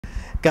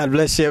God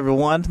bless you,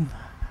 everyone.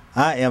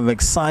 I am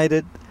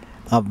excited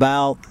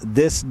about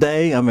this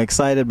day. I'm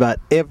excited about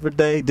every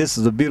day. This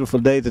is a beautiful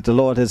day that the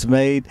Lord has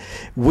made.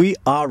 We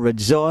are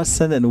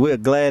rejoicing and we're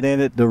glad in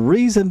it. The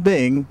reason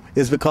being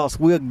is because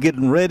we're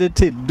getting ready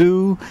to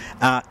do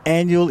our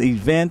annual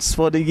events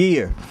for the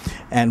year.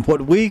 And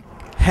what we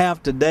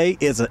have today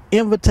is an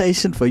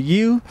invitation for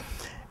you,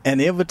 an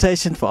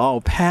invitation for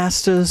all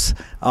pastors,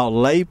 all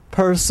lay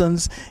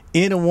persons,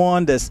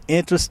 anyone that's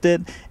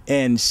interested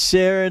in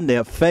sharing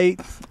their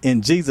faith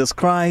in Jesus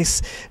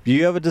Christ. If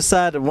you ever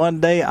decide that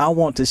one day I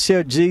want to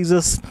share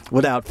Jesus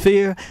without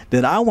fear,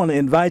 then I want to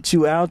invite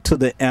you out to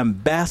the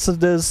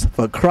Ambassadors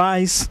for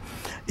Christ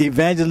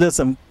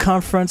Evangelism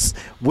Conference.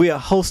 We are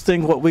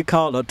hosting what we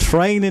call a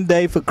training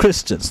day for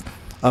Christians.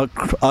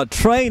 A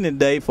training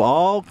day for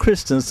all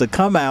Christians to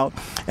come out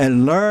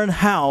and learn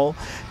how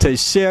to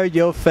share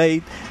your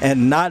faith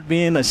and not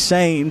being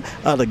ashamed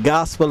of the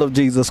gospel of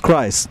Jesus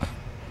Christ.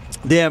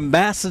 The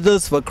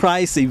Ambassadors for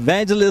Christ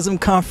Evangelism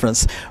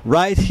Conference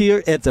right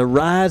here at the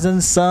Rising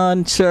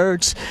Sun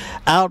Church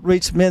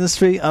Outreach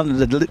Ministry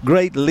under the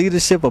great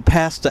leadership of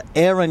Pastor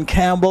Aaron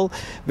Campbell,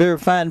 very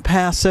fine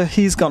pastor.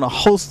 He's going to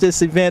host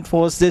this event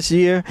for us this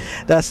year.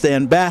 That's the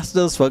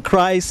Ambassadors for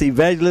Christ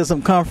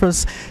Evangelism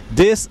Conference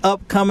this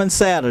upcoming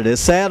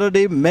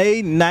Saturday,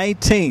 May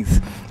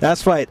 19th.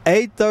 That's right,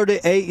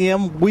 8:30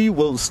 a.m. We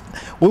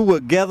will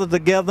gather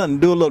together and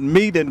do a little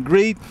meet and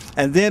greet,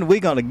 and then we're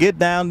going to get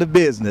down to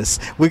business.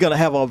 We're going to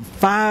have a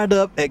fired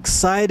up,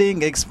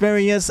 exciting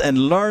experience and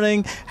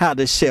learning how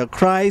to share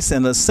Christ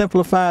in a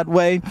simplified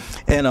way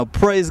and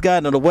praise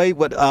God in a way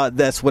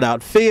that's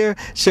without fear,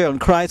 sharing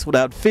Christ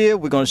without fear.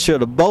 We're going to share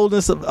the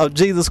boldness of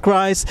Jesus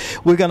Christ.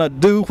 We're going to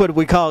do what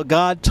we call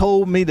God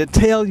told me to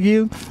tell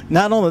you.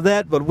 Not only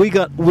that, but we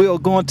are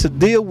going to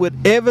deal with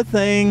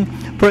everything,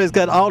 praise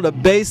God, all the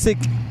basic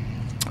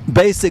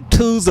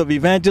tools of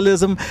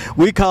evangelism.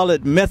 We call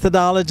it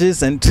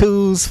methodologies and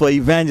tools for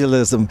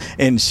evangelism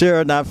and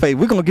sharing our faith.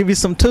 We're going to give you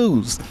some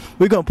tools.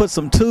 We're going to put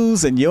some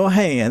tools in your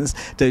hands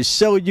to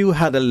show you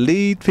how to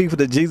lead people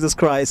to Jesus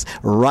Christ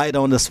right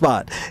on the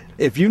spot.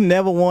 If you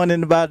never won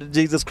anybody to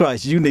Jesus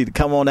Christ, you need to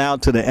come on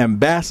out to the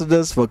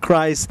Ambassadors for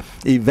Christ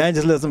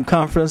Evangelism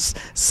Conference,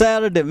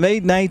 Saturday,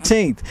 May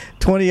 19th,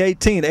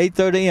 2018,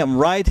 8:30 a.m.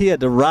 right here at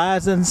the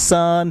Rising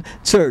Sun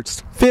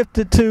Church,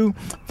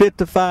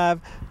 5255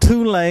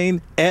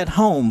 Tulane at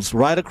Holmes,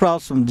 right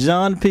across from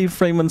John P.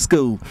 Freeman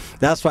School.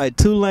 That's right,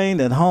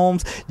 Tulane at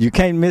Holmes. You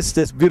can't miss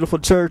this beautiful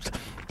church,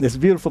 this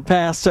beautiful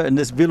pastor, and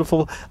this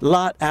beautiful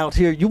lot out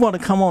here. You want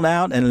to come on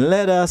out and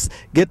let us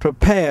get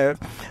prepared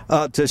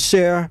to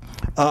share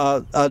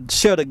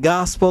the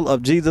gospel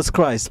of Jesus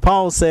Christ.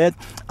 Paul said,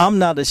 I'm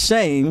not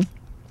ashamed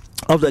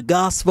of the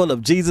gospel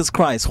of Jesus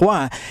Christ.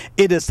 Why?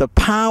 It is the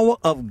power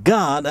of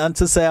God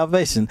unto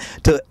salvation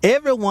to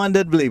everyone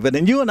that believeth.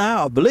 And you and I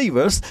are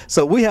believers,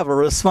 so we have a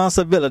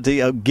responsibility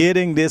of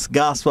getting this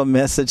gospel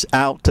message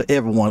out to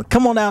everyone.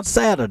 Come on out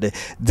Saturday.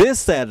 This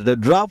Saturday,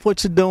 drop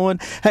what you're doing.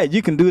 Hey,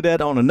 you can do that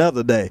on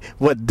another day.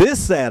 But this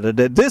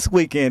Saturday, this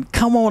weekend,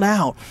 come on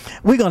out.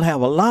 We're going to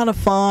have a lot of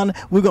fun.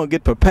 We're going to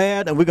get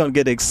prepared and we're going to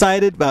get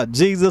excited about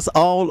Jesus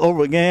all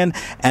over again.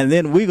 And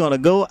then we're going to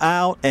go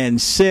out and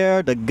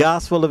share the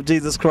gospel of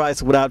Jesus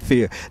Christ without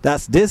fear.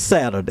 That's this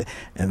Saturday.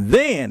 And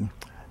then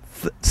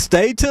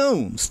stay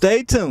tuned.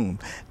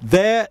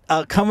 They're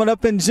coming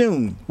up in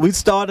June. We're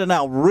starting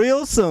out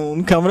real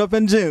soon, coming up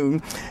in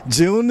June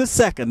the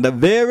 2nd, the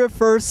very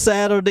first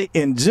Saturday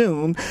in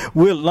June.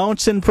 We're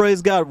launching,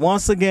 praise God,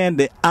 once again,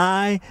 the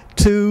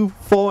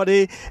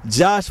I-240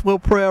 Joshua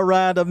Prayer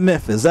Ride of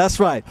Memphis. That's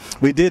right.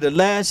 We did it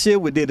last year.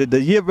 We did it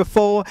the year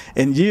before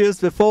and years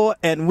before,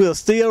 and we're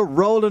still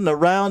rolling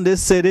around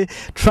this city,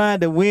 trying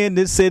to win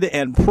this city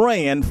and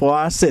praying for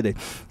our city.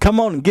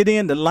 Come on, get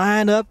in the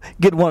lineup,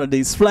 get one of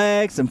these flags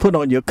and put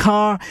on your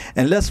car,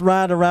 and let's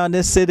ride around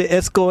this city,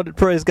 escorted,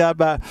 praise God,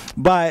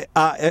 by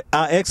our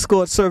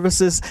escort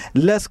services.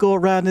 Let's go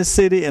around this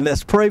city and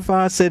let's pray for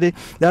our city.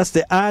 That's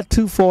the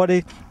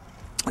I-240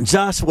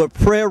 Joshua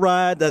Prayer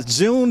Ride. That's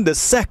June the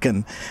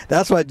 2nd.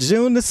 That's right,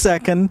 June the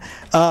 2nd,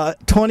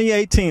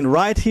 2018,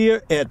 right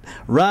here at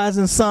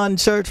Rising Sun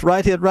Church,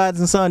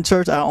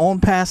 Our own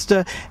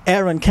pastor,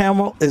 Aaron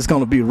Campbell, is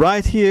going to be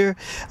right here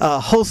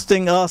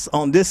hosting us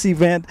on this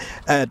event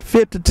at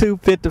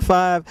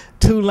 5255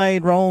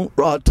 Tulane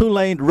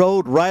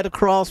Road, right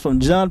across from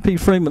John P.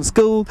 Freeman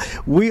School.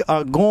 We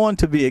are going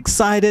to be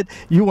excited.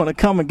 You want to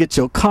come and get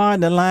your car in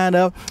the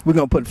lineup. We're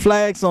going to put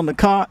flags on the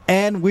car,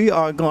 and we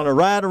are going to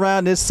ride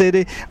around this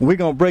city. We're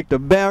going to break the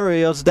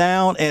barriers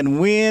down and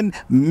win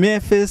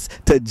Memphis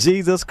to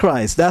Jesus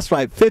Christ. That's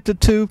right,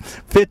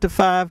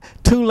 5255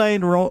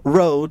 Tulane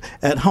Road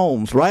at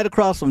Holmes, right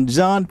across from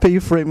John P.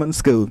 Freeman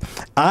School.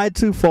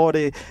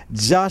 I-240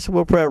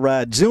 Joshua Prayer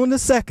Ride, June the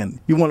 2nd.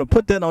 You want to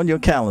put that on your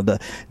calendar.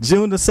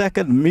 June the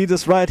 2nd, meet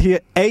us right here,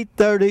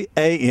 8:30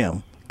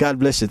 a.m. God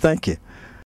bless you. Thank you.